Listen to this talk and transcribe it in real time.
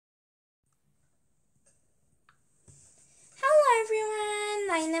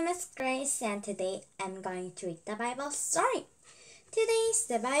my name is Grace and today I'm going to read the Bible story. Today's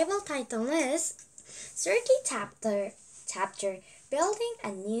the Bible title is 30th chapter Building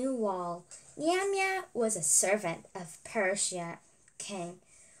a New Wall. Nehemiah was a servant of Persia king.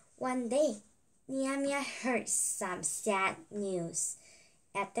 One day, Nehemiah heard some sad news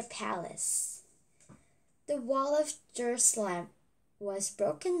at the palace. The wall of Jerusalem was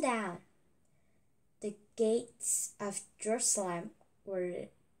broken down. The gates of Jerusalem were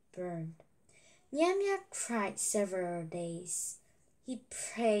burned. Nehemiah cried several days. He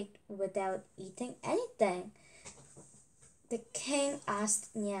prayed without eating anything. The king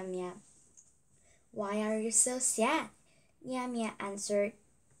asked Nehemiah, "Why are you so sad?" Nehemiah answered,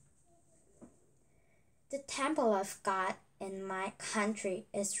 "The temple of God in my country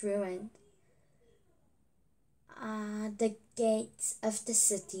is ruined. The gates of the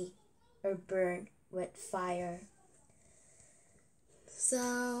city are burned with fire."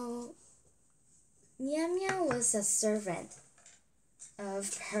 So, Nehemiah was a servant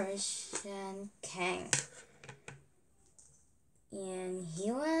of Persian king. And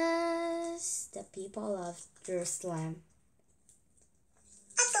he was the people of Jerusalem.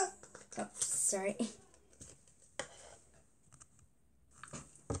 Oh, sorry.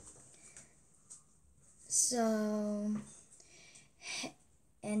 So,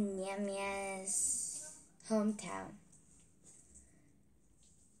 in Nehemiah's hometown,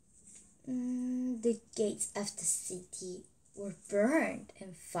 the gates of the city were burned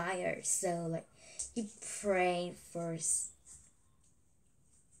in fire. So, he prayed first.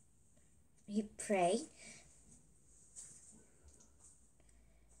 He prayed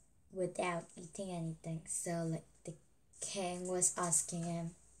without eating anything. So, the king was asking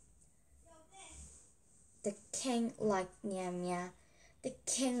him. The king liked Nehemiah. The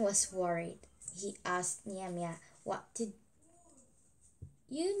king was worried. He asked Nehemiah, "What do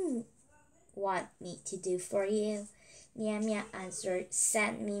you want me to do for you?" Nehemiah answered,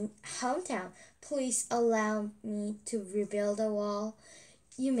 "Send me hometown. Please allow me to rebuild a wall."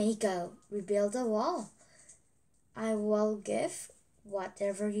 "You may go, rebuild a wall. I will give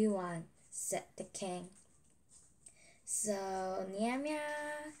whatever you want," said the king. So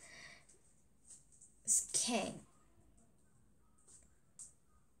Nehemiah's king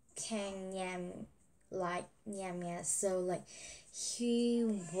liked Nehemiah, so he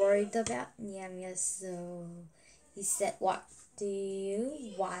worried about Nehemiah, so he said, "What do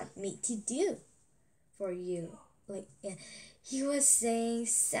you want me to do for you?" He was saying,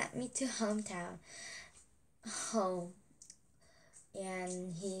 "Send me to home."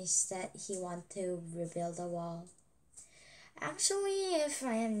 And he said he wanted to rebuild a wall. Actually, if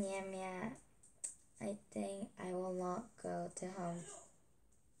I am Nehemiah, I think I will not go to home.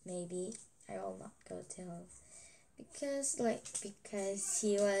 Maybe I will not go to home. Because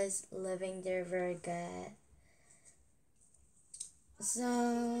he was living there very good.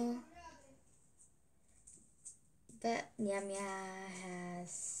 So, but Nehemiah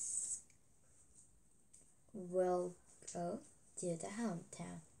will go to the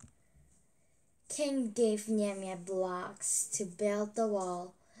hometown. King gave Nehemiah blocks to build the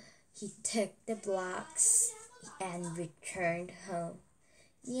wall. He took the blocks and returned home.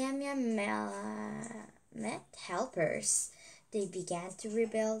 Nehemiah met helpers. They began to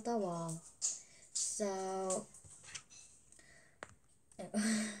rebuild the wall. So,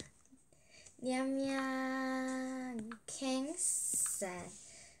 Nehemiah king set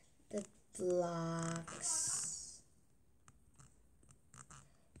the blocks,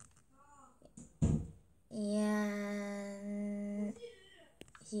 and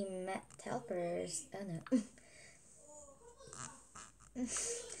he met helpers. Oh no.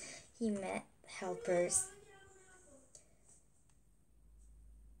 He met helpers,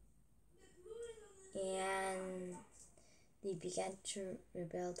 and they began to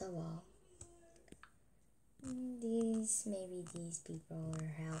rebuild the wall. Maybe these people were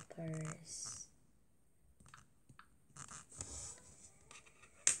helpers.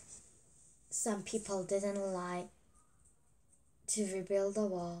 Some people didn't like to rebuild the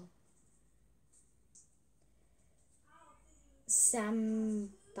wall.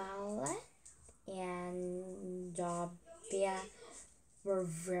 Sanballat and Tobiah were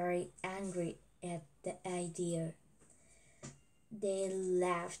very angry at the idea. They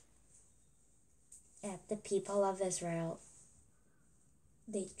laughed at the people of Israel.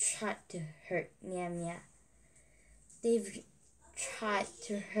 They tried to hurt Nehemiah. They tried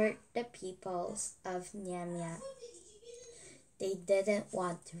to hurt the peoples of Nehemiah. They didn't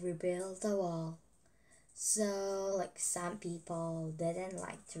want to rebuild the wall. So like some people didn't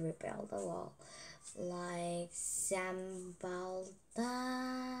like to rebuild the wall, like Zambald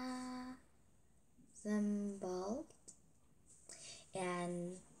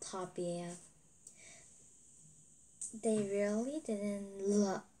and Tobiah. They really didn't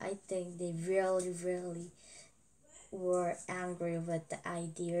look. I think they really were angry with the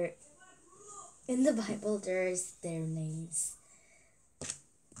idea. In the Bible, there's their names.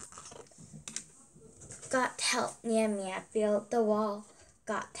 God helped Nehemiah build the wall.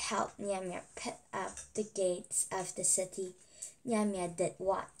 God helped Nehemiah put up the gates of the city. Nehemiah did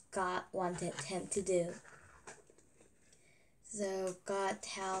what God wanted him to do. So God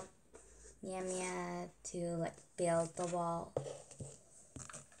helped Nehemiah to build the wall.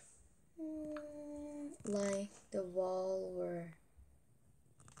 Like the wall were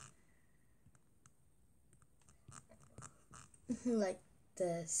like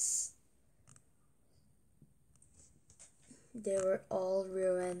this. They were all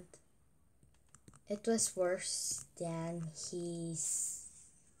ruined. It was worse than he's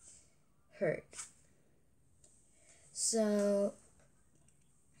hurt. So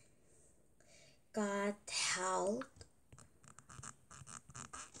God helped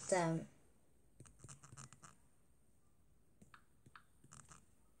them.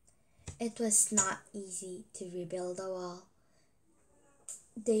 It was not easy to rebuild the wall.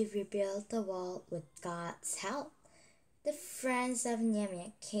 They rebuilt the wall with God's help. The friends of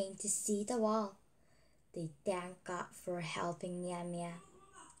Nehemiah came to see the wall. They thanked God for helping Nehemiah.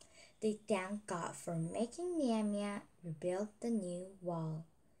 They thanked God for making Nehemiah rebuild the new wall.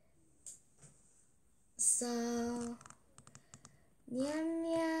 So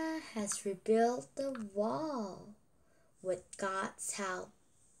Nehemiah has rebuilt the wall with God's help.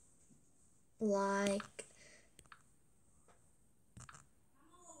 Like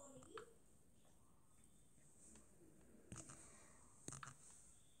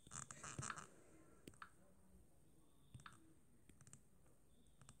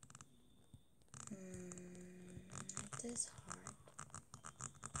it is hard.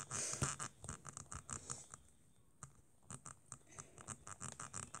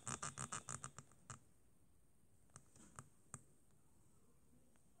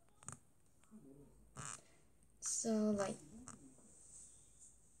 So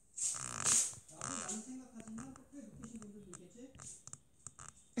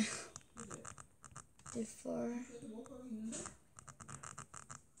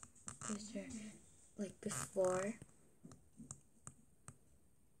before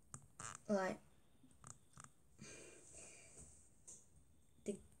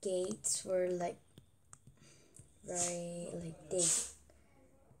the gates were very they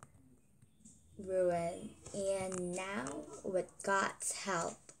ruined, and now with God's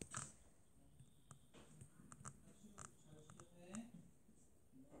help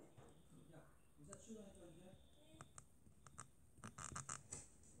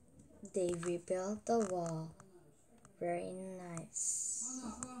they rebuilt the wall. Very nice.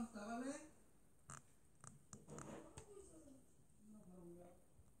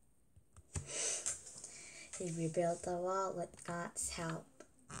 They rebuilt the wall with God's help.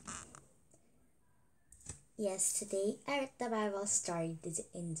 Yes, today I read the Bible story. Did you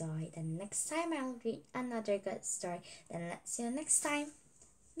enjoy? Then next time I'll read another good story. Then let's see you next time.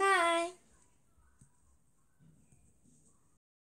 Bye!